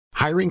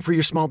Hiring for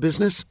your small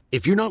business?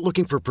 If you're not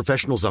looking for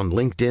professionals on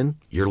LinkedIn,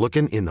 you're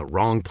looking in the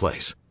wrong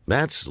place.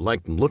 That's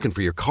like looking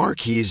for your car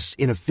keys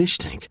in a fish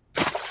tank.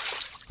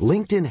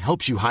 LinkedIn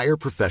helps you hire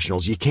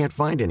professionals you can't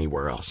find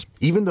anywhere else,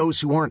 even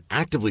those who aren't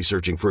actively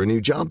searching for a new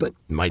job but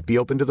might be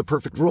open to the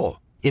perfect role.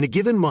 In a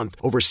given month,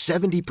 over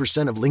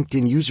 70% of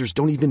LinkedIn users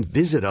don't even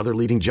visit other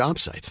leading job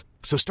sites.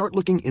 So start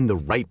looking in the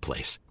right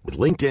place. With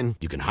LinkedIn,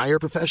 you can hire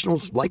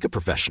professionals like a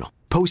professional.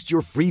 Post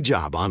your free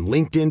job on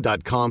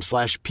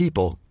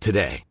linkedin.com/people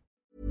today.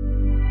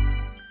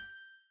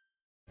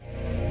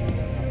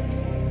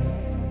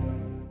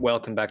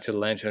 Welcome back to the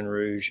Lanterne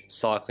Rouge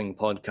Cycling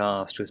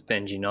Podcast with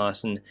Benji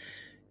Nyson.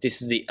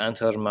 This is the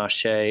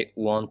Intermarché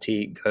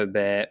Wanty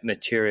Gobert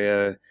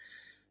Matériaux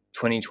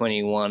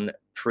 2021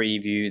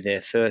 preview,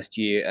 their first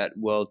year at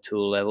World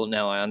Tour level.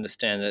 Now, I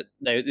understand that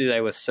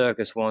they were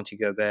Circus Wanty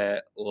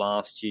Gobert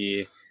last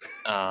year.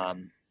 I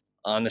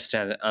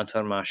understand that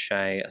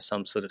Intermarché are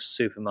some sort of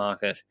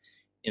supermarket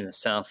in the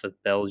south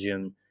of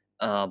Belgium,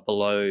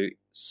 below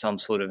some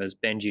sort of, as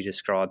Benji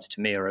describes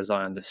to me, or as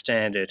I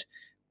understand it,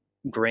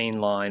 green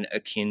line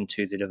akin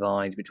to the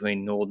divide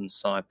between northern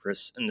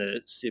Cyprus and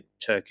the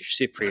Turkish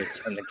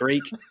Cypriots and the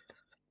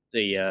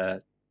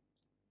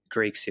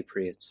Greek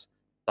Cypriots.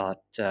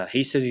 But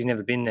he says he's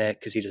never been there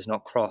because he does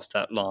not cross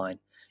that line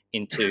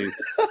into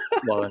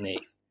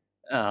Wallonie.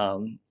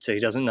 So he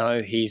doesn't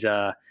know. He's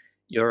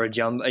you're a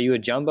jumbo. Are you a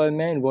jumbo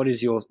man?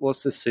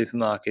 What's the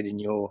supermarket in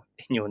your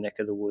neck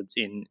of the woods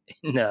in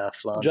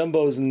Flanders?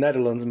 Jumbo's in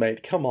Netherlands,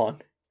 mate. Come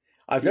on.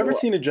 I've never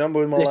seen a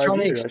jumbo in my life. They're trying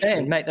to either, expand,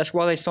 actually. mate. That's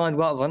why they signed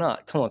Wout van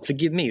Aert. Come on,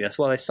 forgive me. That's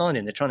why they signed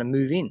him. They're trying to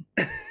move in.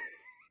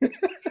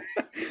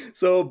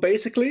 So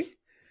basically,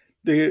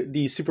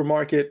 the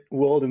supermarket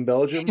world in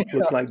Belgium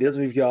looks like this.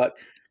 We've got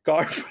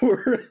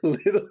Carrefour,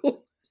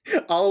 Lidl,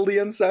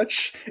 Aldi and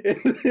such in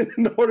the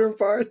northern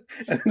part.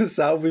 And in the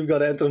south, we've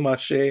got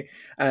Intermarché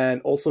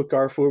and also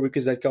Carrefour,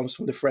 because that comes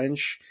from the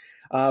French.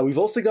 We've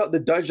also got the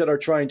Dutch that are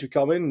trying to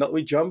come in, not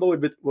with Jumbo,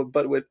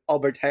 but with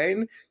Albert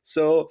Heijn.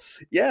 So,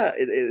 yeah,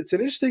 it's an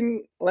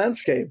interesting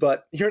landscape,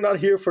 but you're not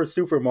here for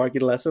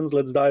supermarket lessons.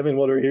 Let's dive in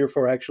what we're here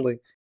for, actually.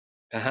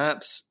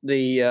 Perhaps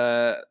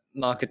the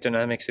market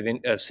dynamics of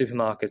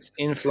supermarkets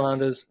in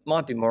Flanders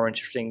might be more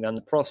interesting than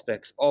the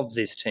prospects of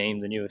this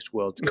team, the newest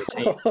World Tour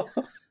team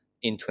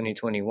in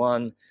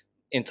 2021.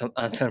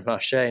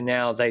 Intermarché,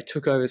 now they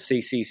took over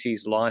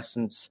CCC's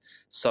license,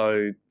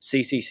 so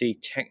CCC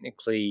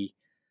technically...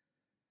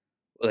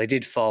 Well, they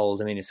did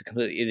fold. I mean,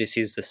 this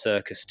is the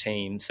Circus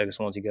team, Circus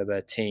Wanty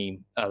Gobert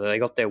team. They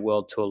got their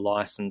World Tour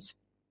license,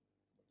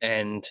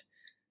 and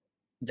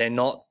they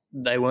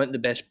weren't the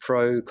best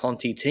pro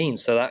Conti team.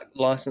 So that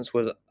license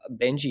was,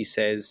 Benji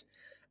says,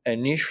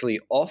 initially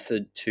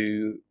offered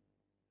to,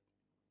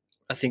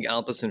 I think,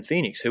 Alpes and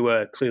Phoenix, who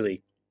were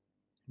clearly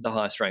the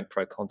highest ranked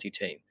pro Conti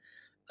team,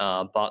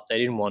 but they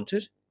didn't want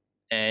it,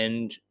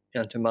 and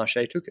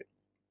Intermarché took it.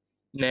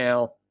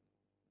 Now,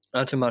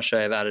 Intermarché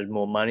have added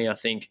more money. I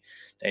think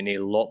they need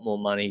a lot more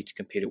money to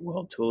compete at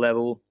World Tour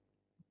level,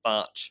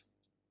 but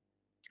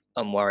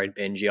I'm worried,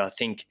 Benji. I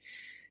think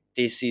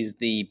this is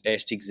the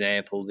best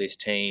example, this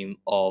team,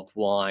 of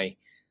why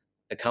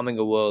becoming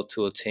a World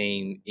Tour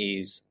team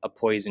is a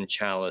poison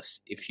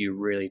chalice if you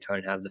really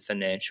don't have the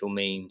financial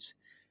means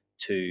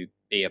to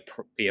be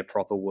a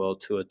proper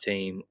World Tour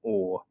team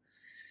or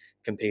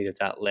compete at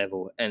that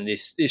level. And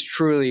this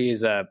truly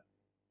is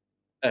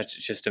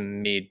just a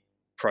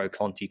mid-pro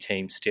Conti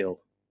team still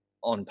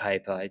on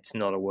paper. It's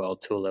not a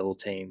World Tour level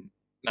team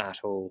at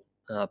all,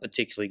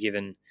 particularly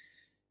given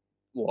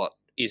what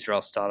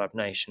Israel Startup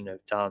Nation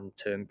have done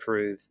to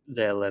improve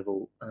their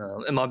level.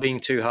 Am I being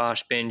too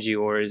harsh, Benji,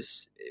 or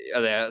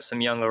are there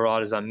some younger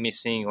riders I'm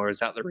missing, or is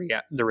that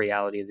the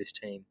reality of this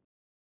team?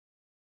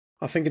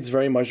 I think it's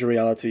very much a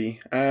reality.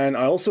 And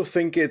I also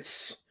think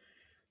it's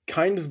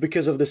kind of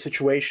because of the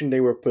situation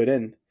they were put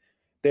in.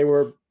 They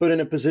were put in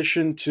a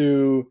position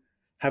to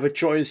have a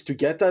choice to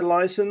get that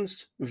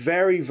license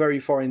very, very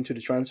far into the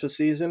transfer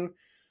season.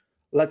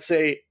 Let's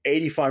say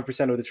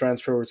 85% of the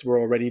transfers were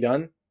already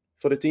done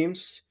for the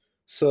teams.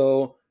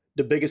 So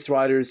the biggest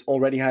riders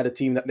already had a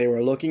team that they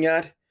were looking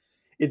at.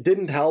 It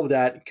didn't help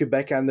that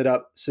Quebec ended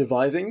up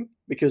surviving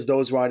because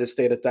those riders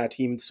stayed at that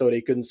team, so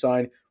they couldn't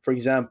sign, for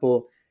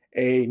example,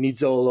 a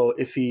Nizzolo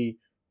if he,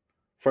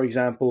 for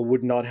example,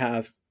 would not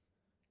have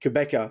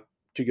Quebeca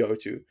to go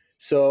to.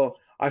 So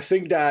I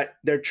think that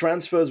their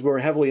transfers were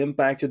heavily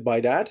impacted by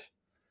that.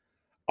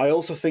 I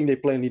also think they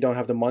plainly don't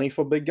have the money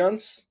for big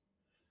guns.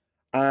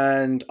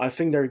 And I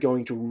think they're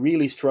going to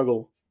really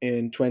struggle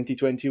in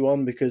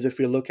 2021 because if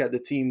we look at the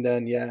team,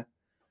 then yeah,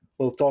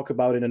 we'll talk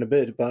about it in a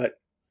bit. But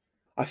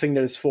I think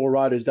there's 4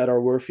 riders that are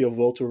worthy of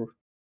World Tour.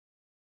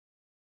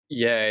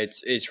 Yeah,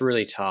 it's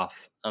really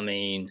tough. I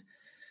mean,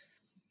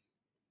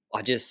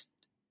 I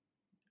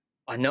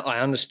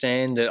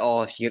understand that,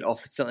 if you get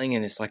offered something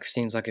and it's like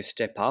seems like a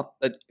step up,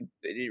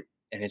 and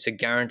it's a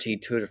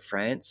guaranteed Tour de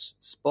France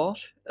spot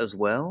as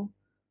well,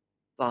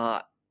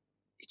 but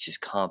it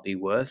just can't be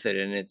worth it,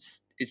 and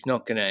it's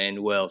not going to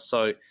end well.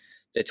 So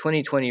the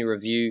 2020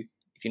 review,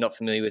 If you're not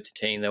familiar with the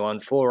team, they won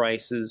 4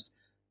 races,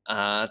 2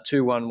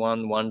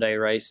 1-1 one-day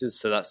races.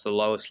 So that's the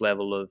lowest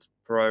level of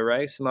pro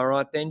race. Am I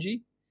right,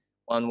 Benji?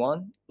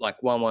 1-1? Like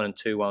 1-1 and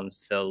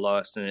 2-1's the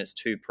lowest, and it's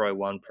 2 pro,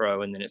 1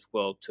 pro, and then it's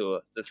World Tour,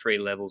 the 3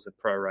 levels of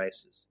pro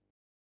races.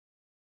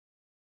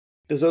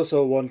 There's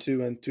also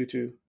 1-2 and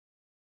 2-2.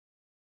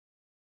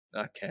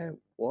 Okay,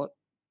 what?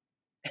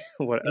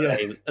 What Yeah.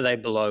 are they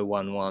below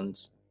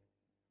 1-1s?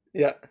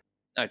 Yeah.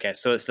 Okay,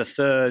 so it's the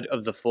 3rd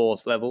of the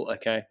 4th level.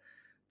 Okay,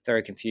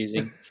 very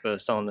confusing for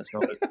someone that's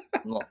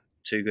not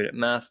too good at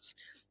maths.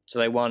 So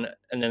they won,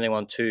 and then they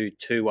won 2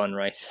 2-1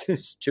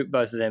 races,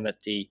 both of them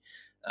at the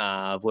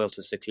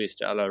Vuelta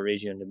Ciclista a la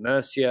Región de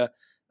Murcia,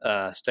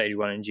 stage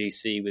 1 in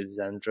GC with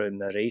Sandro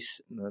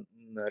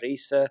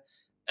Marisa,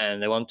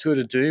 and they won Tour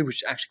de Deux, which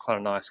is actually quite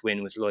a nice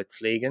win with Loic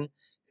Vliegen,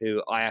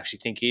 who I actually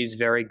think is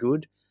very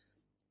good.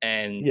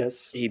 And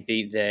yes, he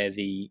beat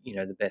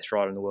the best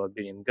rider in the world,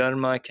 William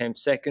Gurmai, came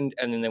second,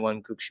 and then they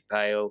won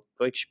Gugspale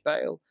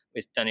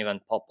with Danny van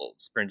Poppel,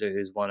 sprinter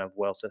who's won a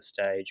Vuelta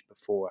stage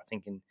before, I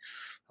think in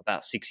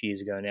about 5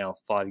 years ago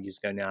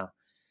now,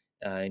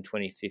 in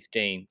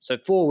 2015. So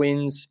 4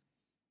 wins,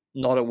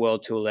 not at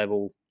World Tour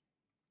level.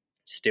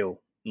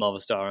 Still,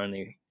 Movistar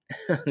only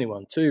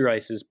won 2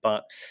 races,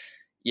 but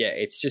yeah,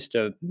 it's just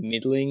a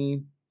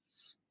middling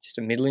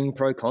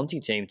Pro Conti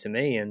team to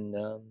me, and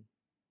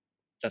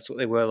that's what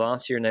they were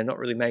last year, and they've not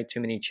really made too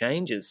many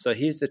changes. So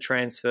here's the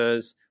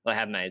transfers. They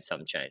have made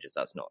some changes.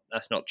 That's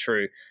not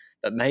true,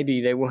 but maybe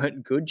they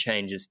weren't good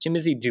changes.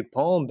 Timothy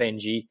Dupont,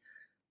 Benji,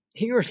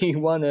 he already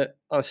won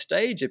a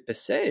stage at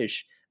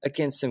Bessèges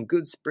against some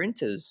good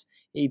sprinters.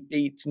 He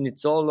beat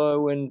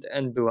Nizzolo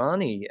and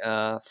Buani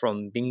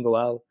from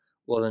Bingoal,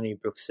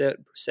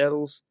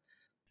 Wallonie-Bruxelles.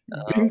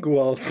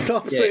 Bingoal.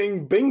 Stop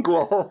saying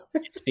Bingoal.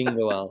 It's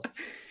Bingoal.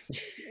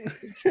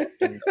 It's not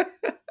Bingoal.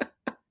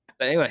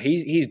 But anyway,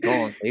 he's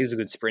gone. He was a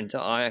good sprinter,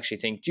 I actually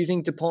think. Do you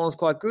think Dupont's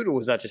quite good, or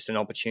was that just an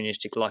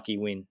opportunistic lucky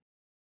win?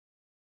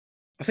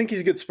 I think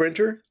he's a good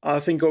sprinter. I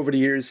think over the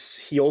years,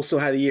 he also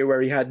had a year where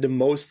he had the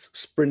most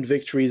sprint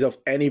victories of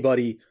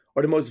anybody,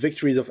 or the most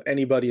victories of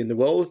anybody in the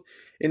world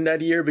in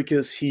that year,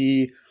 because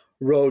he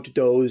rode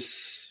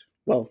those,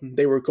 well,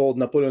 they were called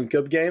Napoleon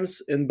Cup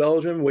games in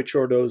Belgium, which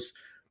are those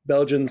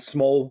Belgian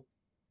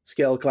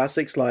small-scale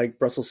classics like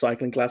Brussels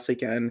Cycling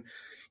Classic and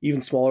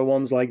even smaller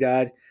ones like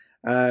that.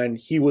 And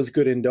he was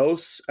good in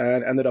those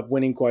and ended up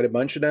winning quite a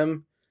bunch of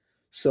them.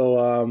 So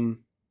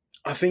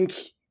I think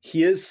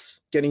he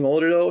is getting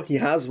older, though. He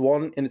has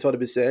won in the Tour de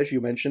Bessèges,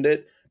 you mentioned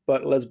it.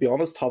 But let's be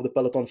honest, half the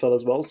peloton fell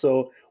as well.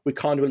 So we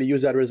can't really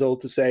use that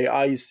result to say,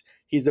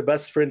 he's the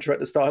best sprinter at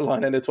the start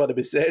line in the Tour de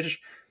Bessèges.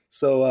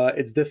 So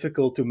it's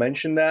difficult to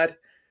mention that.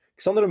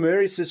 Xander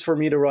Meurice is, for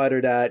me, the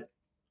rider that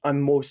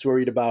I'm most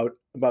worried about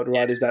the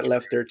riders that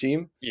left their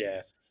team.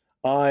 Yeah.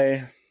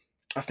 I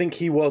think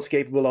he was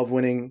capable of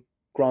winning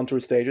Grand Tour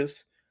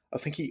stages. I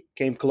think he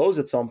came close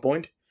at some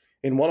point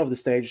in one of the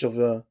stages of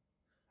a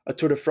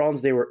Tour de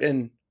France they were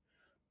in,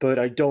 but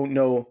I don't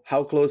know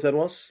how close that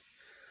was.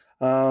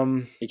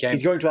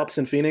 He's going to Alpes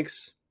in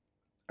Phoenix,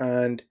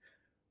 and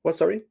what?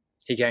 Sorry,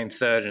 he came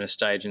 3rd in a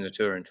stage in the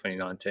Tour in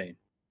 2019.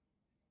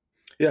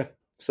 Yeah,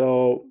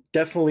 so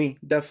definitely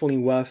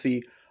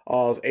worthy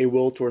of a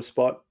World Tour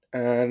spot,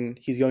 and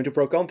he's going to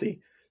Pro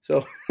Conti.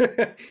 So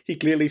he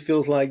clearly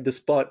feels like the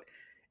spot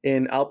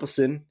in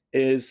Alpecin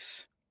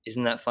is.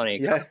 Isn't that funny?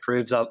 It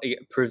proves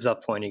our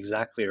point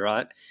exactly,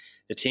 right?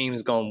 The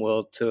team's gone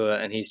World Tour,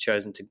 and he's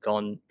chosen to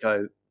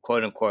go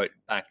quote unquote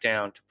back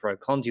down to Pro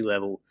Conti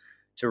level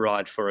to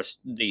ride for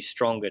the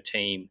stronger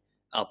team,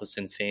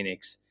 Alpecin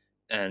Phoenix.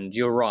 And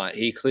you're right;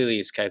 he clearly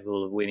is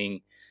capable of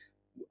winning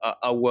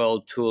a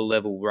World Tour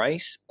level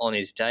race on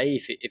his day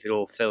if it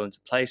all fell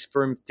into place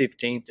for him.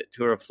 15th at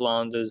Tour of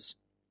Flanders,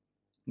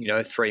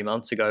 4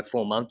 months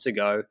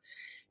ago.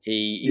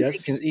 He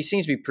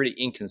seems to be pretty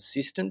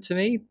inconsistent to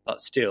me,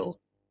 but still,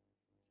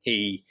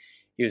 he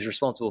was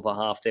responsible for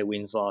half their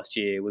wins last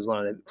year. Was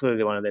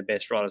clearly one of their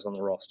best riders on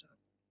the roster,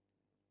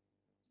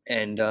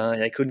 and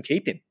they couldn't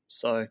keep him.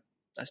 So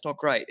that's not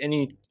great.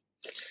 Any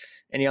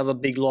other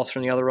big loss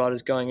from the other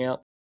riders going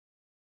out?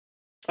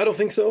 I don't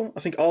think so. I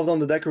think Alvan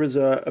de Decker is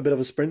a bit of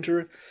a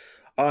sprinter.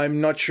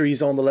 I'm not sure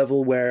he's on the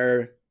level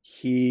where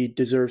he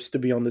deserves to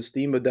be on this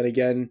team, but then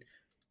again,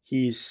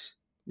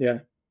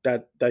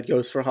 that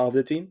goes for half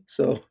the team.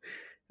 So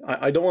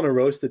I don't want to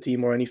roast the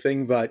team or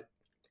anything, but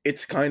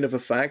it's kind of a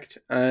fact.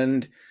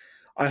 And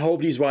I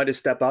hope these riders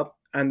step up,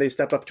 and they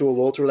step up to a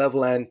World Tour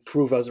level and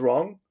prove us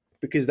wrong,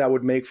 because that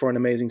would make for an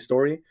amazing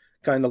story.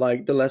 Kind of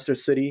like the Leicester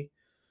City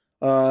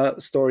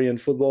story in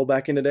football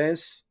back in the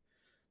days.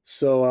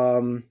 So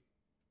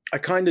I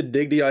kind of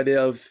dig the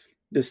idea of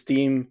this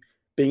team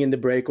being in the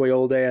breakaway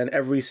all day and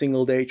every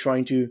single day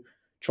trying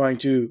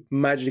to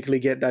magically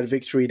get that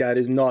victory that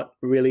is not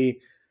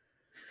really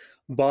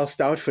bossed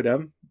out for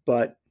them.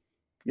 But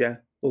yeah,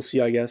 we'll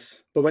see, I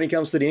guess. But when it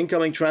comes to the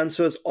incoming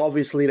transfers,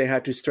 obviously they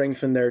had to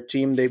strengthen their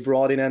team. They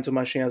brought in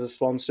Intermarché as a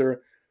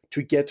sponsor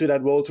to get to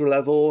that World Tour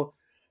level.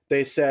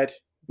 They said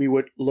we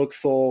would look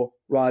for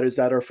riders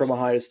that are from a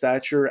higher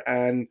stature,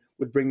 and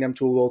would bring them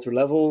to a welter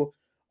level.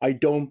 I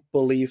don't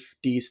believe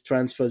these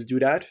transfers do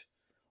that.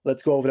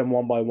 Let's go over them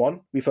one by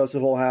one. We first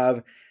of all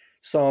have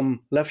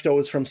some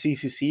leftovers from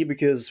CCC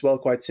because, well,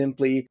 quite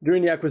simply,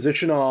 during the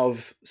acquisition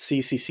of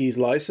CCC's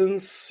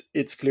license,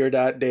 it's clear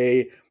that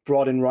they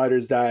brought in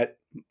riders that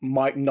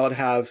might not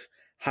have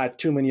had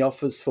too many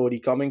offers for the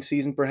coming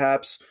season,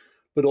 perhaps,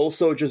 but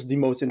also just the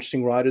most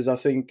interesting riders, I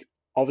think,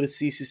 of the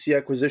CCC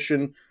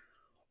acquisition,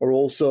 or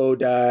also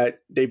that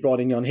they brought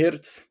in Jan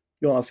Hirt,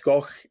 Jonas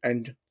Koch,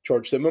 and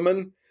George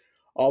Zimmerman.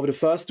 Of the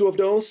first two of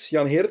those,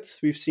 Jan Hirt,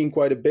 we've seen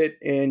quite a bit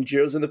in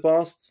Giros in the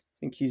past. I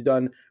think he's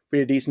done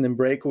pretty decent in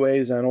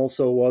breakaways and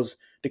also was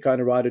the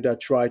kind of rider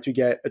that tried to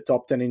get a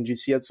top 10 in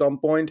GC at some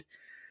point.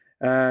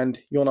 And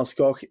Jonas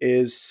Koch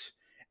is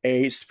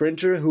a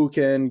sprinter who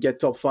can get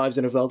top 5s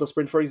in a Vuelta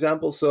sprint, for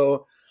example.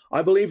 So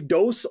I believe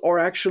those are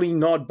actually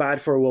not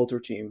bad for a welter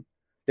team.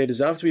 They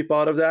deserve to be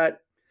part of that.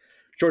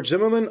 George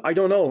Zimmerman, I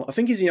don't know. I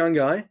think he's a young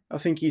guy. I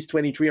think he's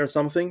 23 or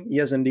something.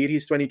 Yes, indeed,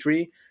 he's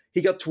 23.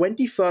 He got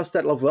 21st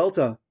at La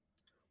Vuelta,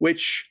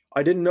 which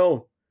I didn't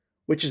know,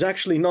 which is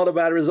actually not a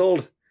bad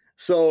result.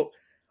 So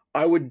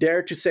I would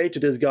dare to say to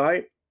this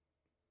guy,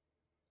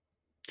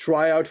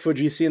 try out for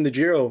GC in the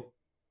Giro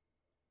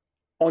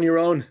on your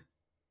own.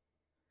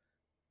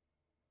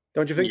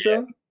 Don't you think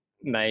so?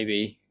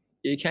 Maybe.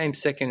 He came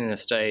second in a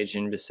stage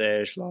in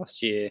Bessèges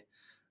last year.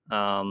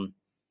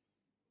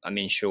 I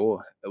mean,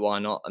 sure, why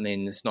not? I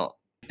mean, it's not.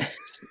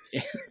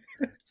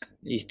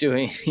 he's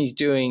doing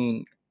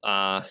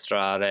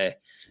Strade,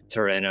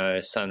 Tirreno,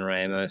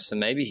 Sanremo, so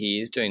maybe he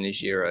is doing the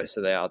Giro.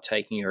 So they are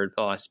taking your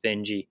advice,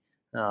 Benji.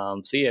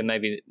 So yeah,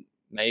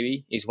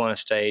 maybe he's won a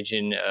stage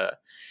in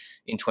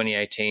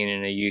 2018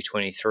 in a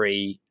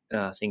U23.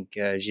 I think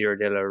Giro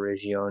della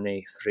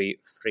Regione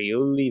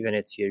Friuli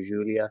Venezia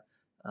Giulia.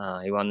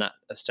 He won that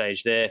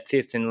stage there.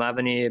 5th in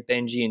L'Avenir,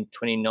 Benji, in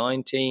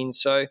 2019.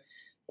 So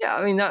yeah,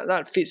 I mean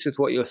that fits with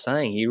what you're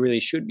saying. He really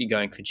should be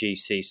going for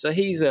GC. So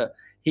he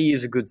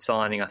is a good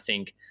signing, I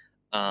think.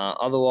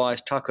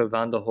 Otherwise, Taco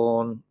van der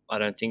Hoorn, I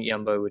don't think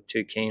Jumbo were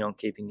too keen on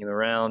keeping him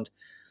around.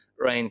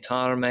 Rein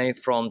Tarme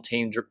from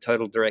Team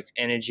Total Direct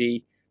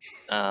Energy.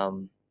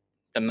 The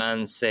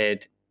man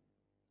said,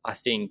 I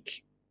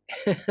think,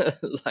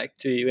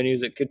 when he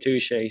was at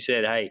Katusha, he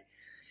said, hey,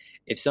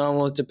 if someone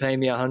wants to pay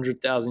me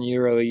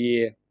 €100,000 a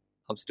year,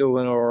 I'm still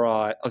going to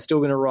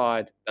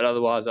ride. But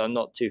otherwise, I'm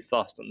not too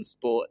fussed on the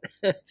sport.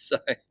 So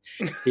that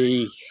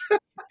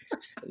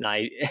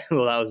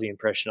was the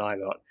impression I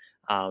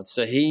got.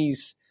 So I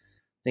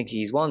think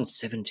he's won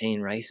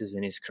 17 races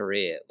in his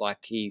career.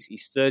 Like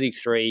he's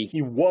 33.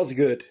 He was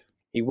good.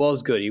 He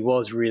was good. He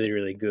was really,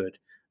 really good.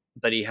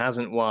 But he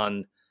hasn't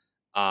won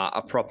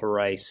a proper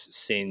race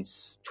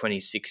since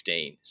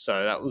 2016.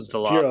 So that was the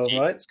last Giro,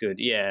 year. right? It's good.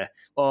 Yeah.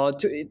 Well,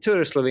 Tour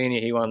de Slovenia,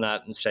 he won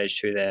that in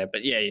stage 2 there.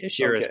 But yeah,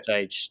 Giro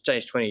okay.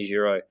 stage 20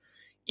 Giro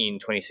in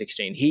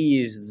 2016. He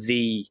is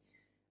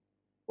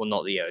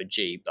not the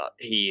OG, but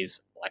he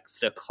is like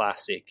the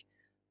classic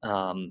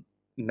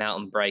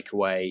mountain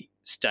breakaway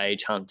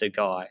stage hunter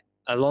guy,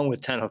 along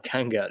with Tanel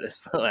Kangat as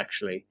well,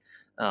 actually.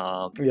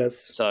 Yes.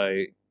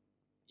 So,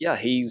 yeah,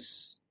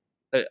 he's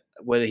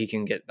whether he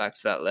can get back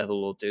to that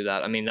level or do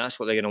that. I mean, that's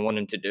what they're going to want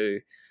him to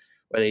do.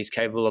 Whether he's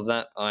capable of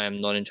that, I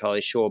am not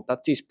entirely sure.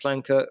 Baptiste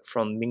Planca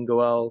from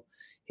Mingoel,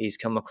 he's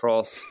come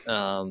across.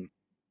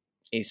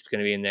 He's going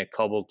to be in their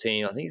cobble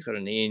team. I think he's got a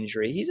knee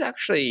injury. He's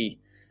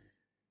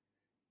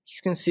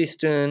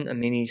consistent. I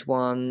mean, he's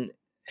won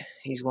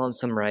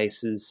some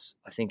races.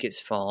 I think it's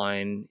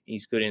fine.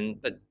 He's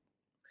good but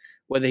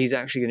whether he's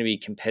actually going to be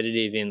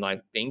competitive in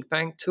like Bink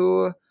Bank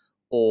Tour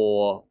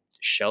or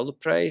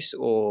Scheldeprijs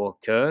or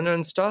Kerner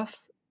and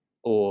stuff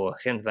or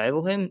Gent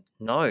Wevelgem,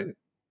 no.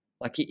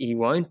 Like he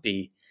won't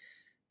be.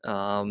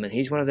 And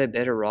he's one of their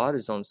better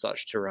riders on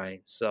such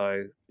terrain.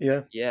 So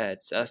yeah,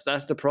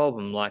 that's the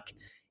problem. Like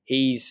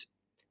he's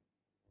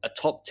a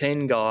top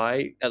 10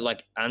 guy at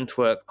like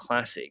Antwerp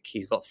Classic.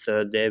 He's got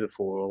 3rd there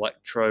before, or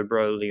like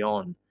Trobro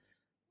Lyon.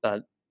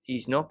 But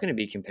he's not going to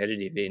be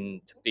competitive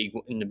in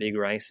the big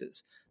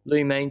races.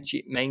 Louis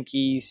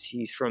Meintjes,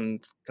 he's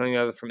coming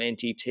over from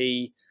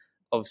NTT.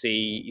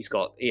 Obviously,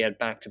 he had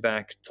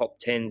back-to-back top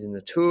 10s in the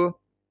Tour.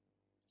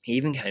 He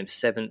even came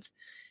 7th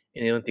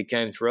in the Olympic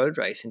Games road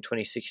race in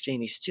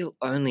 2016. He's still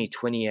only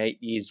 28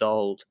 years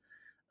old.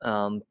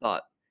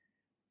 But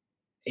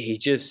he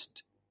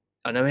just...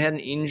 I know he had an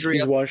injury.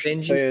 He's washed.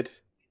 Say it.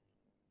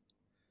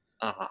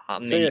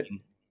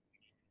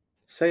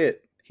 Say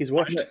it. He's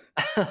washed.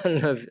 I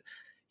don't know if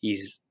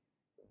he's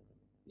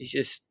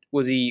just...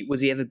 Was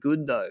he ever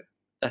good, though?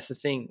 That's the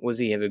thing. Was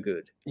he ever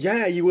good?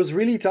 Yeah, he was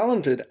really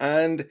talented.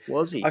 And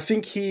was he? I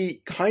think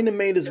he kind of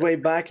made his way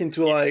back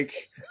into like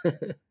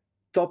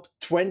top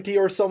 20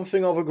 or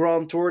something of a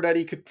Grand Tour that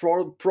he could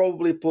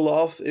probably pull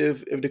off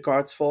if the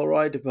cards fall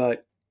right.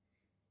 But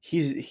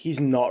he's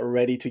not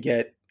ready to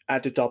get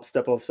at the top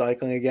step of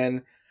cycling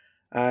again.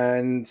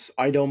 And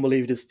I don't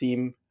believe this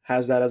team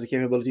has that as a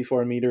capability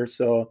for him either.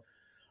 So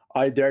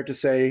I dare to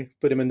say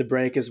put him in the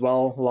break as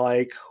well,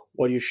 like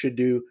what you should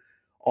do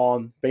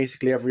on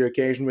basically every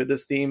occasion with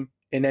this team.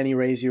 in any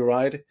race you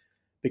ride,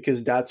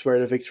 because that's where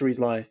the victories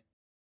lie.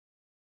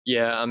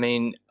 Yeah, I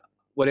mean,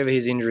 whatever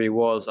his injury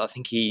was, I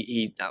think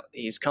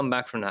he's come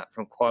back from that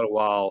from quite a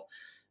while,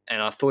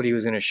 and I thought he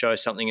was going to show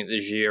something at the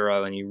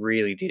Giro, and he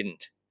really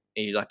didn't.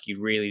 He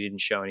really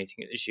didn't show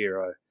anything at the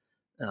Giro,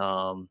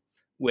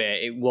 where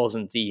it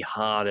wasn't the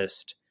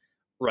hardest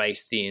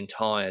race the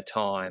entire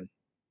time,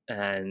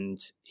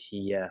 and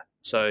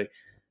so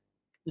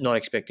not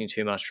expecting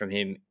too much from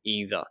him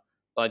either.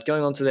 But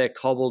going on to their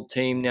cobbled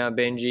team now,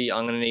 Benji,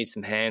 I'm going to need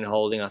some hand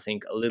holding, I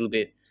think, a little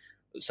bit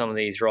with some of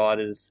these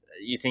riders.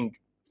 You think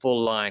for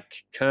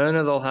like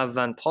Kerner, they'll have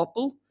Van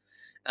Poppel,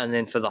 and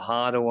then for the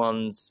harder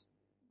ones,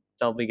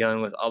 they'll be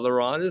going with other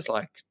riders.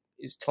 Like,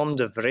 is Tom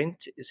de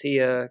Vrint, is he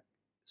a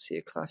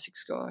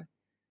classics guy?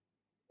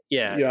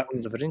 Yeah.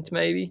 Tom de Vrint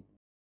maybe.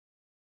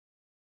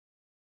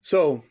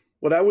 So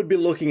what I would be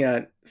looking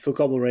at for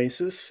cobble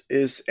races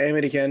is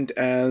Emily Kent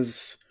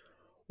as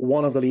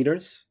one of the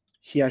leaders.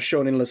 He has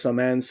shown in Le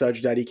Samyn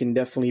such that he can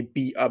definitely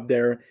be up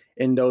there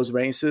in those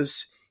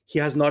races. He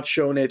has not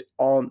shown it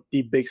on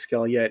the big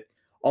scale yet.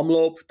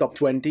 Omloop, top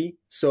 20,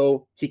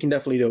 so he can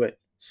definitely do it.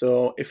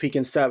 So if he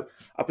can step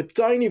up a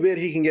tiny bit,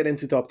 he can get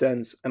into top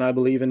 10s. And I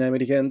believe in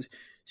Emily Kent.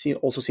 He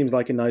also seems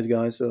like a nice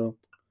guy, so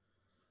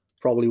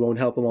probably won't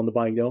help him on the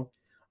bike though.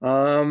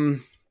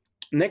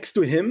 Next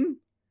to him,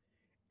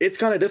 it's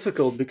kind of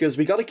difficult because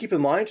we got to keep in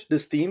mind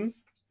this team,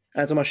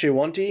 Intermarché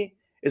Wanty,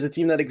 is a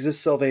team that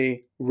exists of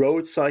a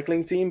road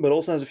cycling team, but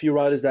also has a few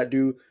riders that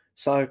do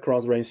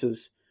cyclocross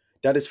races.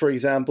 That is, for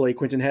example, a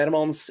Quinten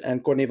Hermans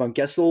and Corné van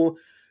Kessel.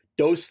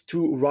 Those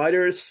two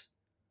riders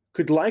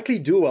could likely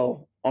do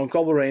well on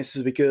cobble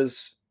races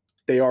because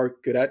they are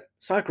good at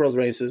cyclocross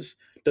races.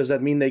 Does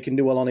that mean they can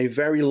do well on a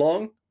very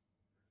long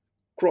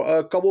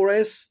cobble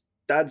race?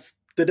 That's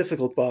the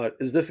difficult part.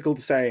 It's difficult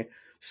to say.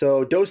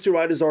 So those two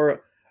riders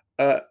are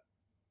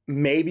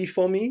maybe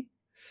for me.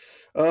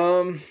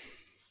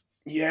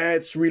 Yeah,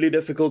 it's really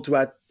difficult to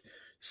add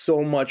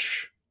so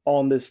much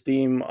on this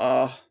team.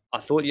 I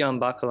thought Jan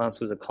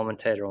Bakelans was a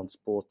commentator on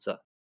Sportza.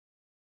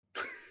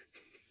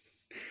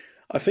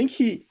 I think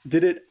he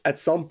did it at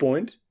some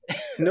point.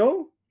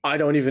 No? I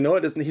don't even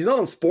know. He's not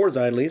on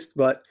Sportza at least,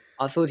 but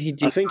I thought he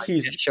did. I think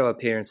he's show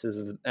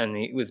appearances and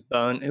he was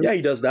Bone. Yeah,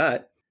 he does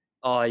that.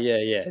 Oh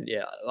yeah.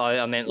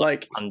 I meant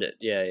like pundit.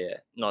 Yeah.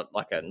 Not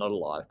a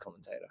live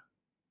commentator.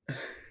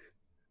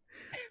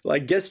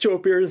 Like guest show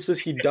appearances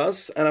he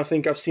does, and I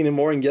think I've seen him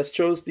more in guest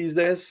shows these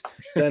days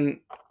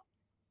than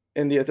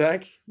in the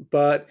attack.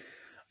 But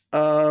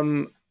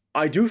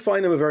I do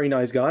find him a very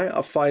nice guy.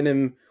 I find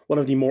him one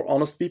of the more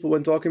honest people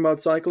when talking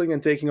about cycling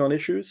and taking on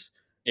issues.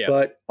 Yeah.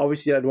 But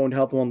obviously that won't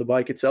help him on the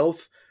bike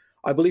itself.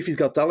 I believe he's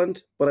got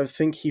talent, but I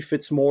think he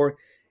fits more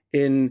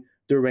in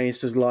the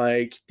races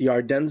like the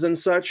Ardennes and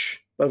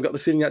such. But I've got the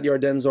feeling that the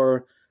Ardennes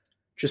are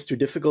just too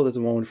difficult at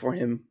the moment for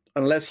him.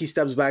 Unless he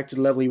steps back to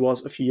the level he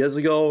was a few years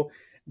ago,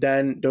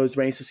 then those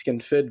races can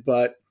fit,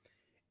 but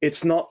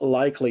it's not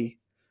likely.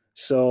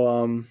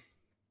 So,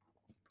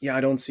 yeah,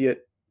 I don't see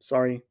it.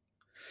 Sorry.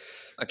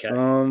 Okay. I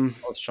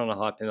was trying to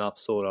hype him up,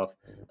 sort of.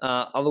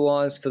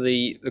 Otherwise, for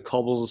the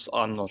cobbles,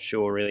 I'm not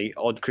sure, really.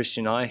 Odd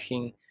Christian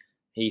Eiching,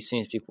 he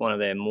seems to be one of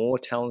their more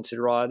talented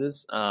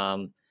riders.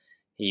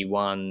 He's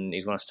won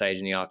a stage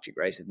in the Arctic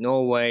Race of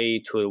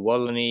Norway, Tour de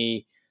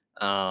Wallonie.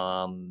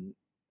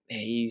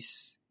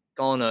 He's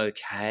gone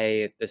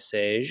okay at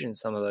Bessèges in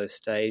some of those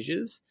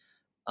stages.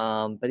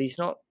 But he's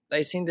not.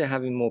 They seem to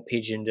have him more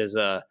pigeoned as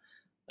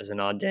an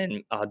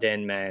Ardennes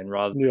man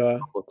rather than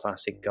a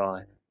classic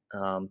guy.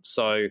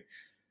 So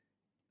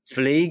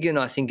Vliegen,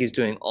 I think, is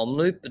doing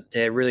Omloop, but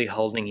they're really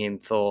holding him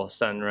for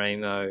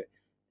Sanremo,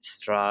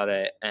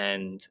 Strade,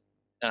 and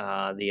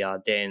the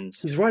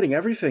Ardennes. He's riding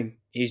everything.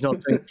 He's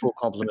not doing full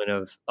complement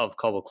of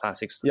cobble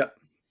classics. Yeah.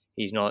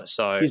 He's not.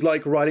 So he's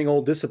like riding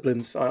all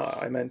disciplines.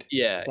 I meant.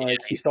 Yeah. Like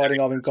he's starting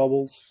off in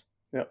cobbles.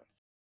 Yeah.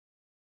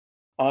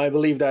 I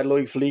believe that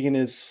Loic Vliegen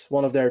is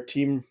one of their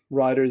team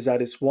riders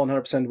that is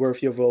 100%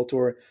 worthy of World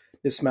Tour.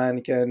 This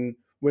man can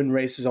win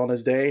races on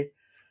his day.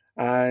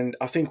 And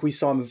I think we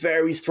saw him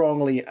very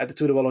strongly at the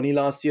Tour de Wallonie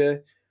last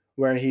year,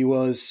 where he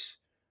was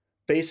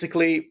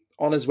basically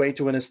on his way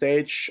to win a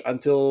stage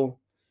until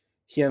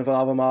he and Van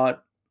Avermaet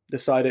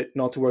decided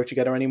not to work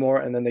together anymore,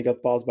 and then they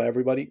got passed by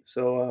everybody.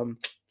 So,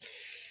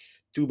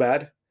 too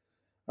bad.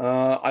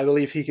 I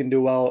believe he can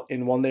do well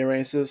in one-day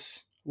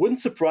races.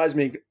 Wouldn't surprise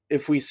me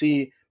if we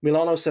see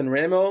Milano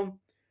Sanremo,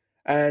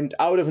 and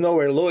out of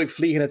nowhere, Loic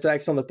Vliegen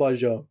attacks on the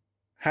Peugeot.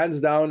 Hands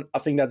down, I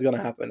think that's going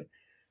to happen.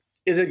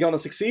 Is it going to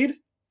succeed?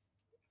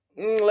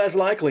 Less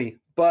likely,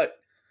 but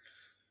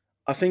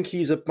I think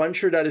he's a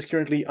puncher that is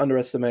currently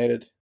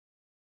underestimated.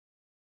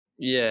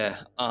 Yeah.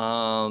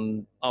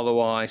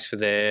 Otherwise, for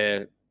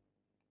their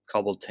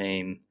cobbled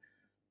team,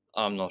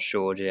 I'm not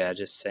sure. Yeah,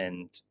 just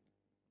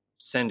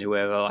send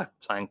whoever, like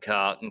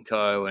Plancart and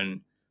Co.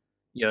 and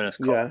Jonas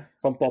Koch. Yeah,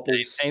 Van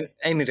Poppels.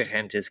 Amy de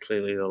Gent is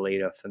clearly the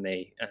leader for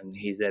me, and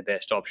he's their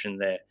best option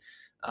there.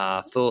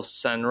 For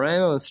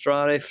Sanremo and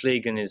Strade,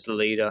 Vliegen is the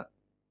leader.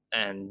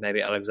 and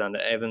maybe Alexander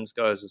Evans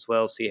goes as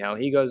well. See how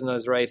he goes in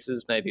those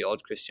races. Maybe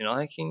Odd Christian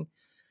Eiking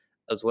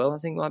as well, I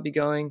think, might be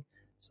going.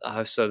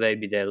 So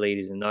they'd be their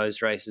leaders in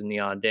those races in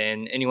the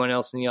Ardennes. Anyone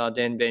else in the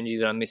Ardennes, Benji,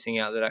 that I'm missing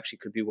out that actually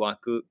could be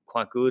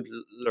quite good?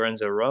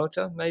 Lorenzo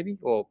Rota, maybe,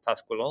 or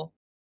Pasqualon?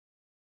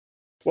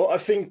 Well, I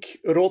think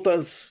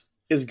Rota's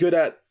is good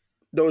at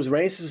those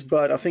races,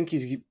 but I think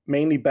he's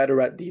mainly better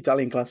at the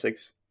Italian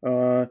classics.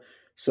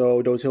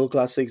 So those hill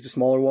classics, the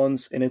smaller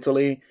ones in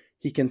Italy,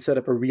 he can set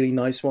up a really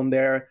nice one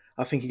there.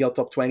 I think he got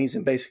top 20s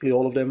in basically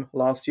all of them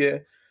last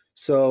year.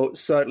 So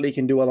certainly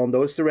can do well on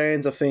those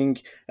terrains. I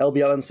think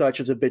LBL and such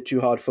is a bit too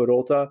hard for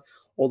Rota,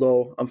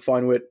 although I'm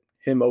fine with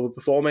him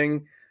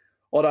overperforming.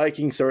 Odd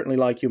Eiking, certainly,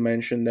 like you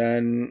mentioned,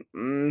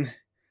 and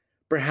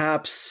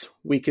perhaps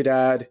we could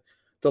add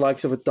the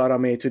likes of a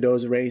Tarame to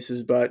those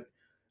races, but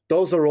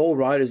those are all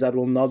riders that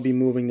will not be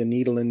moving the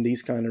needle in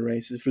these kind of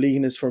races.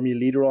 Vliegen is for me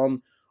leader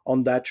on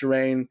that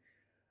terrain,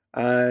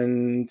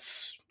 and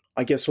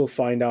I guess we'll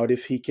find out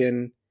if he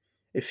can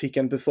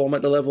perform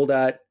at the level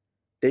that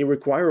they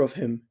require of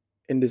him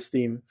in this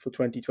team for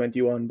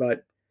 2021.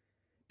 But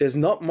there's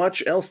not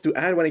much else to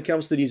add when it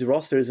comes to these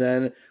rosters,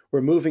 and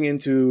we're moving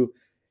into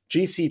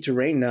GC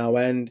terrain now,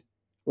 and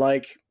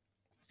like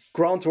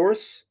Grand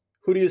Tours,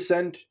 who do you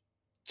send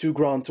to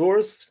Grand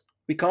Tours?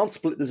 We can't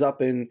split this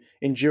up in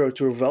Giro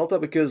Tour Vuelta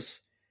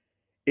because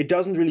it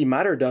doesn't really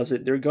matter, does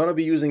it? They're going to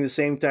be using the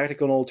same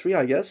tactic on all three,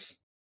 I guess.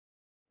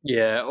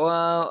 Yeah,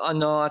 well, I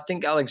know. I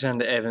think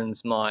Alexander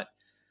Evans might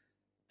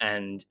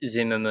and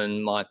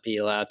Zimmerman might be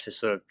allowed to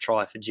sort of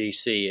try for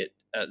GC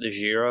at the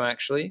Giro,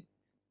 actually.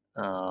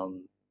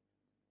 And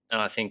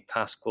I think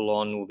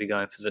Pasqualon will be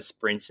going for the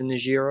sprints in the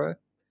Giro,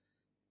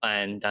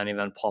 and Danny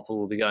Van Poppel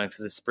will be going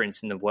for the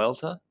sprints in the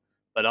Vuelta.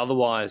 But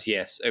otherwise,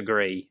 yes,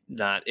 agree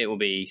that it will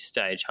be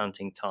stage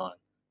hunting time.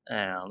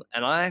 And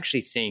I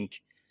actually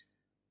think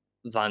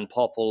Van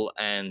Poppel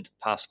and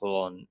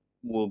Pasqualon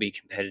will be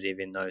competitive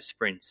in those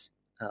sprints.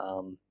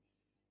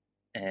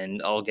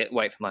 And I'll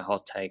wait for my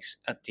hot takes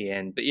at the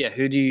end. But yeah,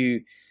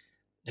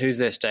 who's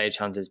their stage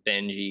hunters?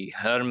 Benji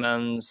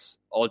Hermans,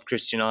 Odd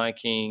Christian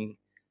Eiking,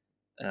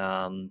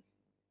 who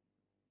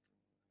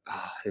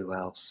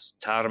else?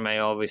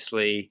 Tarme,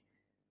 obviously.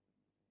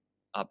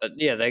 But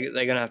yeah, they're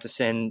going to have to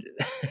send.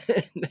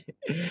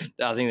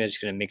 I think they're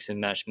just going to mix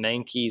and match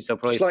Menkes. They'll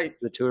probably like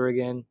the tour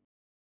again.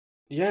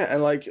 Yeah,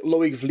 and like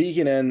Loic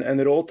Vliegen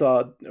and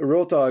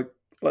Rota,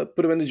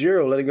 put him in the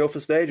Giro, let him go for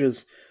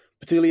stages.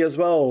 Patili as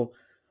well.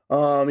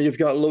 You've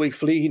got Loic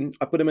Vliegen.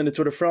 I put him in the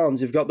Tour de France.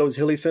 You've got those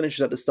hilly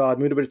finishes at the start,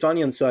 Muur de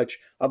Bretagne and such.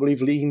 I believe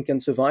Vliegen can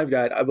survive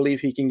that. I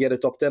believe he can get a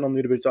top 10 on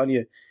Muur de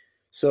Bretagne.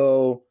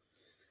 So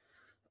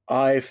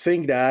I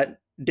think that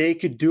they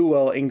could do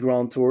well in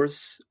Grand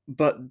Tours,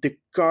 but the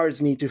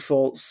cards need to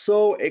fall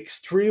so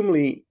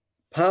extremely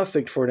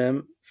perfect for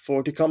them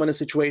to come in a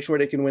situation where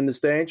they can win the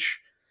stage.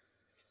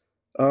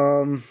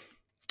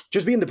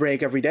 Just be in the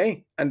break every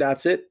day, and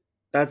that's it.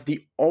 That's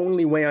the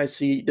only way I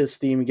see this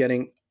team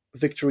getting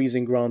victories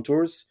in Grand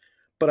Tours,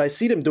 but I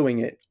see them doing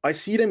it. I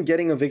see them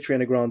getting a victory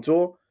in a Grand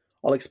Tour.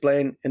 I'll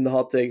explain in the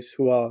hot takes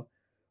who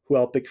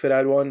I'll pick for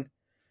that one.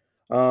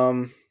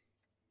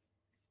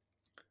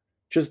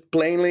 Just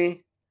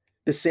plainly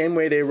the same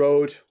way they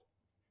rode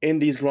in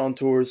these Grand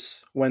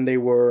Tours when they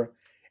were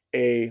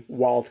a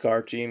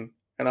wildcard team.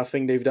 And I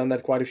think they've done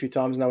that quite a few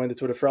times now in the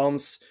Tour de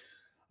France.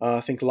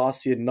 I think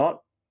last year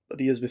not, but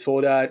the years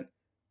before that,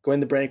 go in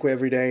the breakaway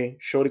every day,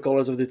 show the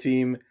colors of the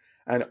team,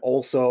 and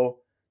also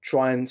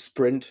try and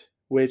sprint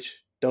with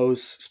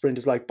those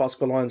sprinters like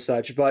Pasqualon and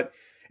such. But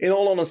in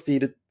all honesty,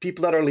 the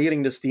people that are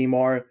leading this team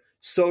are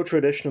so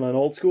traditional and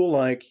old school.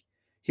 Like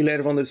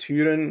Hilaire van der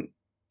Schuren,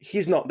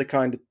 he's not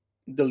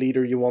the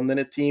leader you want in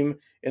a team,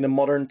 in a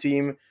modern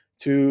team,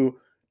 to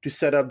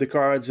set up the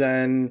cards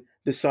and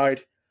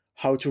decide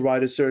how to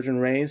ride a certain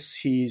race.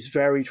 He's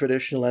very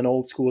traditional and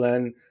old school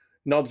and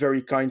not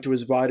very kind to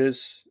his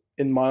riders,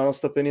 in my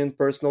honest opinion,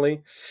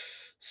 personally.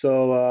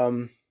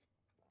 So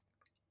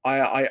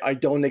I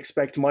don't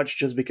expect much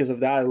just because of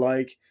that.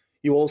 Like,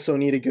 you also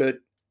need a good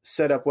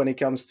setup when it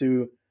comes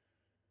to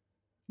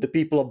the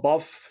people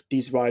above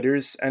these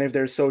riders, and if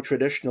they're so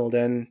traditional,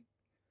 then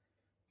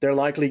they're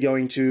likely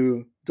going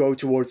to go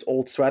towards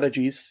old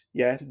strategies,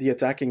 the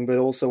attacking, but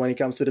also when it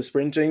comes to the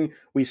sprinting,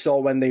 we saw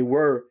when they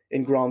were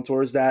in Grand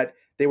Tours that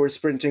they were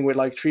sprinting with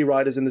like 3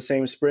 riders in the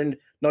same sprint,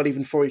 not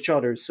even for each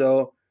other.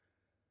 So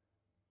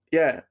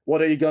yeah,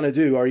 what are you going to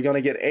do? Are you going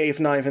to get 8th,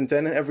 9th, and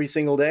 10th every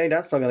single day?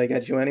 That's not going to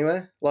get you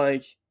anywhere.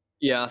 Like,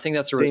 yeah, I think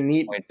that's a really they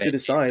need point to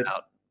decide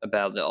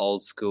about the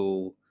old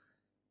school.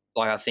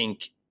 Like, I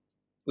think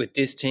with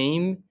this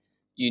team,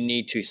 you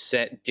need to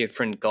set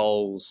different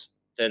goals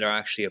that are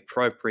actually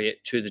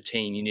appropriate to the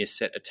team. You need to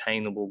set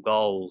attainable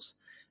goals,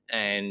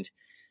 and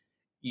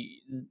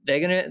they're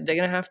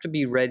gonna have to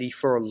be ready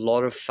for a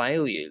lot of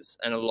failures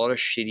and a lot of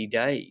shitty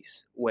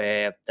days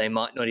where they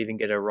might not even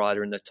get a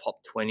rider in the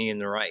top 20 in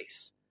the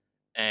race.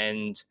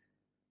 And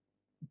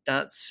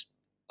that's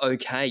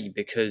okay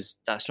because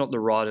that's not the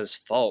rider's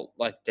fault.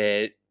 Like,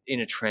 in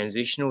a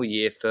transitional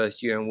year,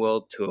 first year in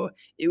World Tour.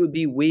 It would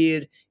be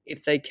weird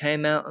if they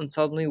came out and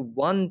suddenly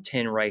won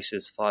 10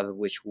 races, 5 of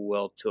which were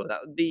World Tour. That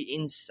would be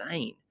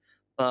insane.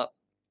 But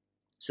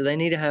so they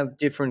need to have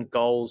different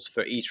goals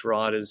for each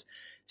riders,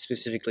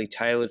 specifically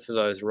tailored for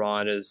those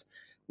riders,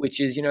 which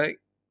is,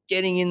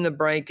 getting in the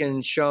break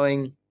and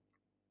showing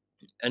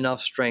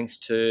enough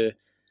strength to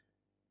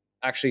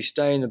actually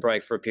stay in the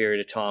break for a period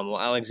of time. Or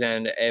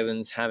Alexander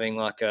Evans having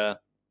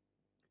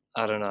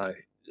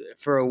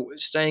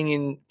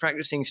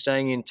practicing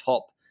staying in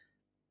top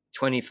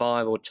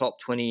 25 or top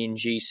 20 in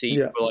GC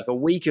for like a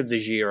week of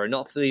the Giro,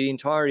 not for the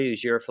entirety of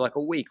the Giro, for like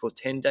a week or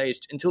 10 days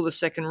until the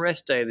second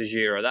rest day of the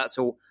Giro. That's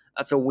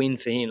a win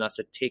for him. That's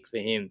a tick for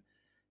him.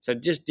 So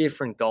just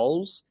different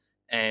goals.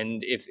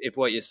 And if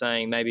what you're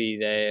saying, maybe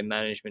their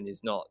management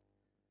is not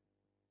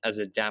as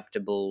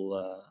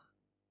adaptable,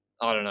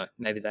 I don't know,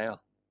 maybe they are.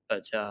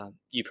 But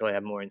you probably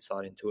have more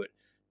insight into it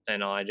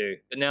than I do.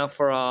 But now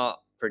for our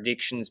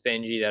predictions,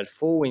 Benji, they had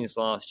 4 wins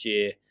last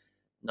year,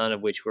 none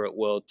of which were at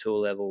World Tour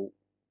level.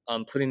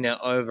 I'm putting their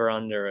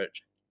over-under at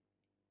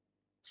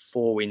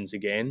 4 wins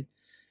again.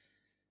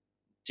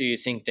 Do you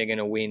think they're going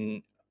to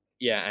win?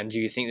 Yeah, and do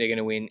you think they're going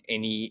to win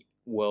any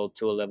World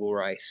Tour level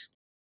race?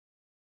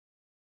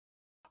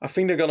 I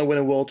think they're going to win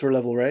a World Tour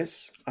level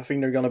race. I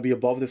think they're going to be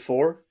above the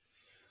 4.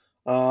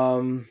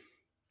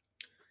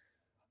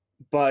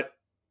 But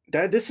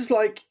this is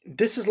like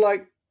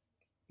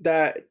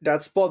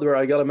that spot where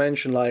I got to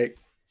mention, like,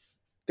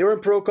 they were in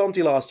Pro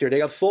Conti last year. They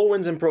got 4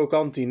 wins in Pro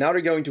Conti. Now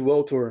they're going to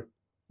World Tour.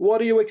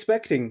 What are you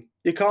expecting?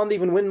 You can't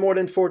even win more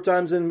than 4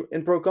 times in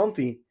Pro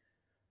Conti.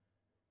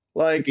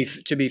 Like,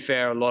 to be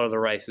fair, a lot of the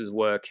races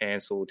were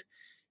cancelled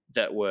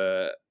that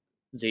were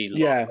the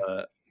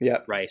longer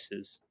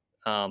races.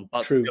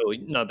 But true.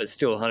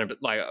 Still 100.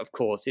 Like, of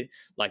course,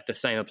 the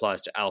same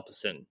applies to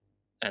Alpecin,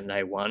 and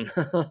they won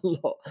a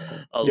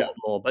lot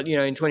more. But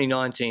in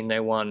 2019 they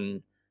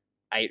won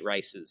 8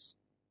 races.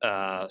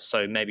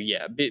 So maybe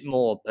a bit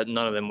more, but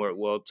none of them were at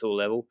World Tour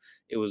level.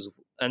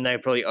 And they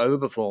probably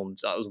overperformed.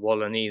 That was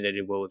Wallonie. They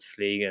did well with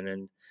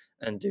Fliegen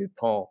and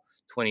Dupont.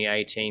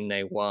 2018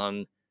 they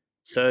won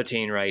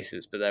 13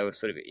 races, but they were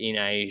sort of in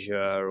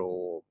Asia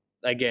or,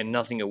 again,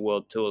 nothing at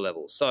World Tour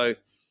level. So,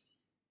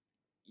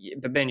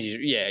 but Benji,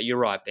 you're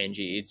right,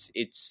 Benji.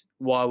 It's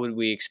why would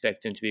we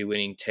expect them to be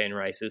winning 10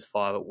 races,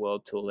 5 at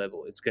World Tour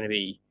level? It's going to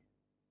be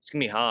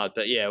hard.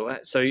 But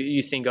so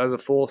you think over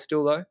 4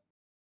 still though?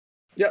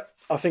 Yeah,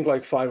 I think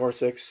like 5 or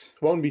 6.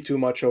 Won't be too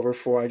much over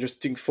 4. I just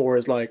think 4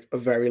 is like a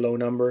very low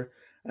number.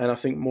 And I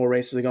think more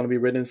races are going to be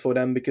ridden for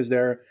them because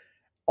they're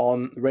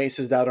on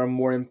races that are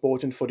more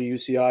important for the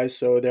UCI.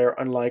 So they're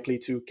unlikely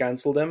to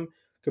cancel them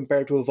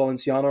compared to a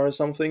Valenciana or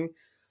something.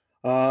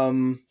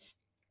 Can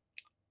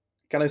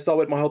I start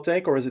with my hot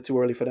take, or is it too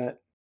early for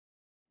that?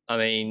 I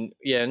mean,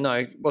 give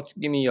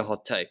me your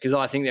hot take, because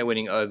I think they're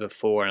winning over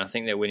 4 and I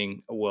think they're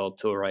winning a World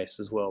Tour race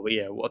as well. But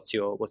what's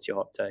your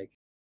hot take?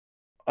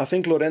 I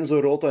think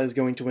Lorenzo Rota is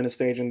going to win a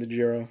stage in the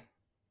Giro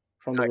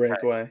from the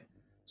breakaway.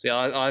 See,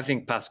 I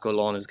think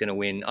Pasqualon is going to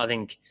win. I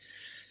think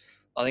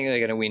they're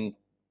going to win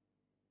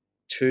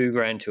 2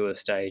 Grand Tour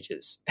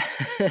stages.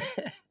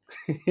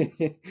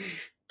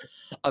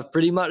 I've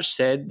pretty much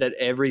said that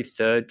every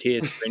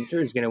third-tier sprinter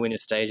is going to win a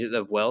stage at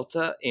the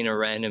Vuelta in a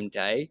random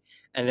day,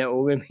 and they're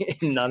all going to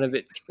be none of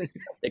it.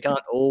 They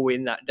can't all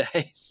win that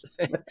day. So,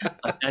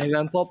 Danny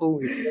Van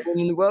Poppel is still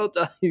winning the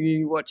Vuelta.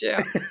 You watch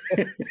out.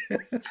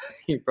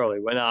 He probably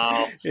went,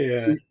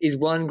 is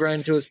 1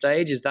 Grand Tour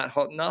stage, is that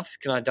hot enough?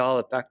 Can I dial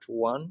it back to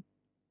 1?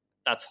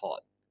 That's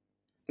hot.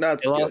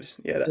 That's good.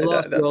 The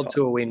last World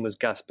Tour win was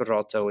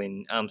Gasparotto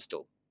in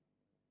Amstel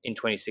in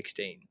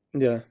 2016.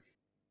 Yeah.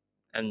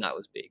 And that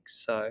was big.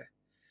 So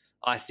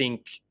I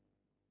think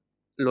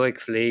Loic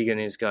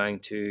Vliegen is going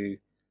to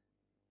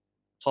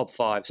top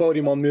 5.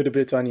 Podium on Muur de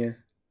Bretagne.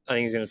 I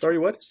think he's going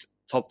to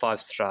top 5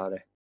 Strade.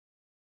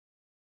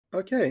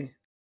 Okay.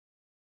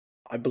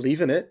 I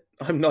believe in it.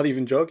 I'm not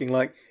even joking.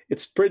 Like,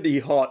 it's pretty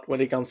hot when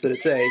it comes to the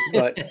take,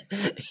 but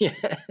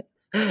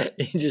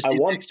I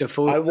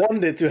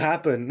want it to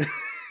happen.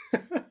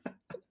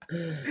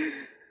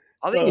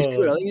 I think he's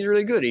good. I think he's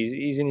really good.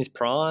 He's in his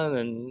prime,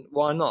 and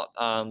why not?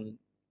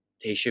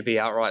 He should be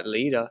outright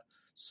leader.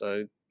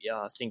 So,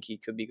 I think he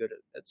could be good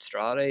at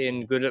Strade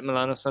and good at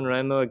Milano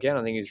Sanremo again.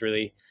 I think he's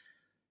really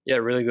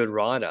good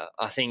rider.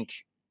 I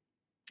think,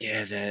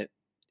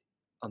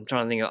 I'm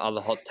trying to think of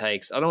other hot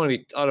takes. I don't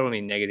want to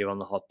be negative on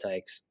the hot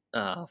takes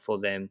for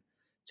them,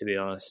 to be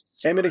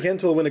honest. Emmerich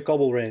Hint will win a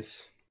cobble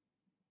race.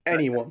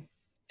 Anyone.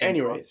 Any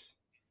race.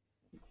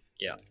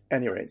 Yeah.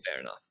 Any race.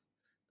 Fair enough.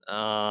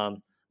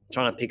 I'm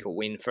trying to pick a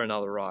win for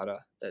another rider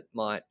that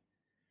might.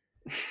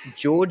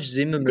 George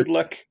Zimmerman. Good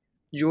luck.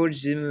 George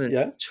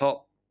Zimmerman,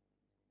 top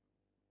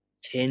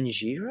 10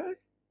 Giro?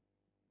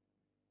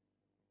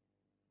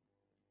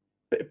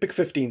 Pick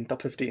 15,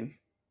 top 15.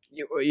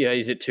 Yeah,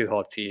 is it too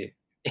hot for you?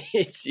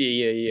 It's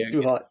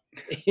too hot.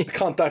 I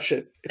can't touch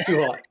it. It's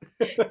too hot.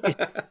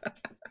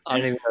 I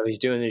don't even know if he's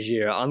doing the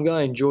Giro. I'm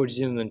going George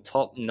Zimmerman,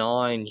 top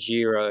 9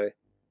 Giro.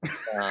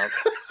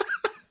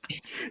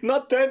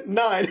 Not 10,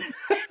 9.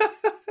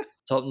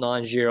 Top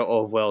 9 Giro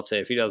or Vuelta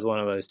if he does one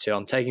of those two.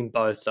 I'm taking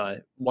both though.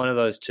 One of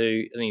those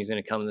two, I think he's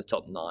going to come in the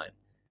top 9.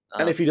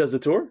 And if he does the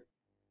Tour?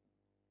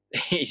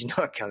 He's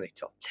not coming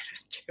top 10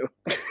 and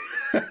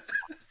 2.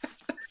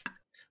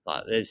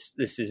 Like this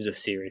is a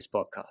serious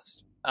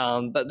podcast.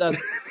 But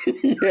that's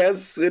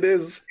yes, it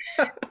is.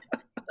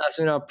 That's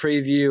been our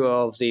preview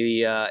of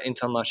the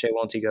Intermarché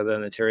Wanty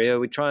Gobert Matériaux.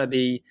 We try to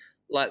be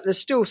like, there's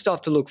still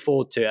stuff to look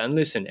forward to. And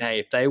listen, hey,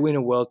 if they win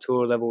a World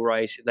Tour level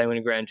race, if they win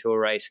a Grand Tour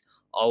race,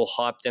 I'll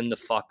hype them the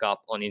fuck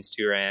up on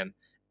Instagram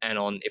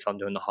and if I'm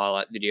doing the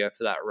highlight video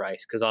for that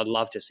race, because I'd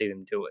love to see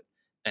them do it.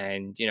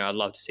 And, I'd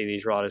love to see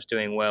these riders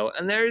doing well.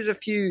 And there is a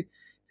few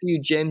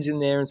gems in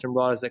there and some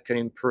riders that can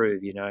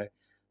improve,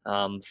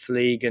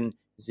 Fliegen,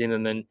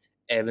 Zimmerman,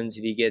 Evans,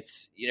 if he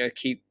gets a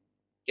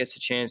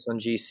chance on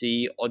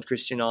GC, Odd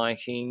Christian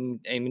Eiching,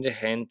 Eamon de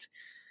Hent.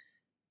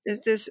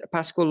 There's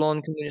Pascal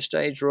Lon can win a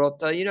stage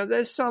Rota.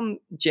 There's some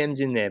gems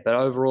in there, but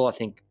overall I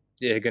think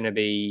they're going to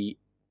be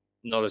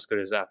not as good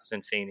as Apps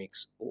and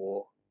Phoenix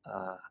or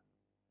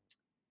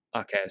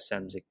RKS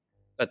Samsic.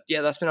 But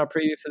yeah, that's been our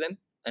preview for them,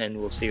 and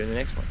we'll see you in the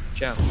next one.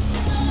 Ciao.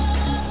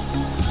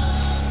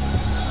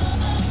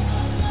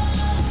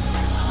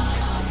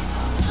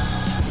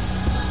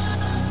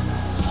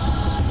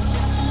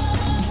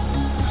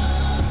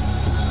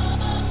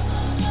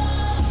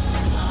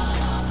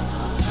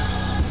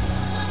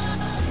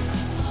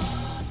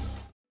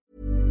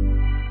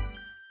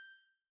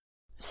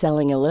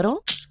 Selling a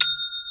little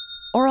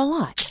or a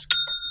lot?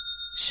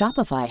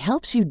 Shopify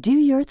helps you do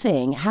your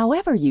thing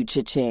however you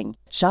cha-ching.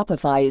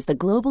 Shopify is the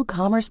global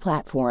commerce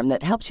platform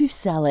that helps you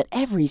sell at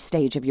every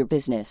stage of your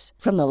business.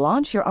 From the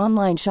launch your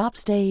online shop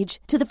stage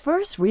to the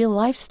first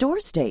real-life store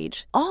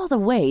stage, all the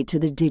way to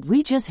the did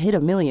we just hit a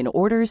million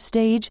orders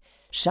stage.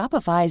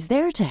 Shopify is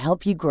there to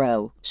help you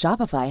grow.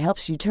 Shopify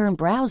helps you turn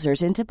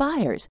browsers into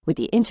buyers with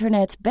the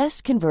internet's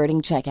best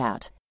converting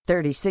checkout.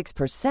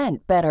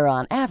 36% better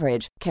on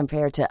average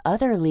compared to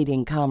other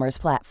leading commerce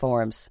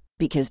platforms.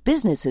 Because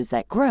businesses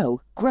that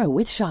grow, grow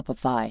with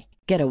Shopify.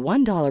 Get a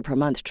 $1 per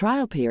month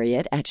trial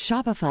period at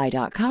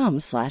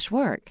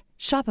shopify.com/work.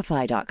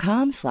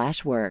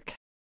 Shopify.com/work.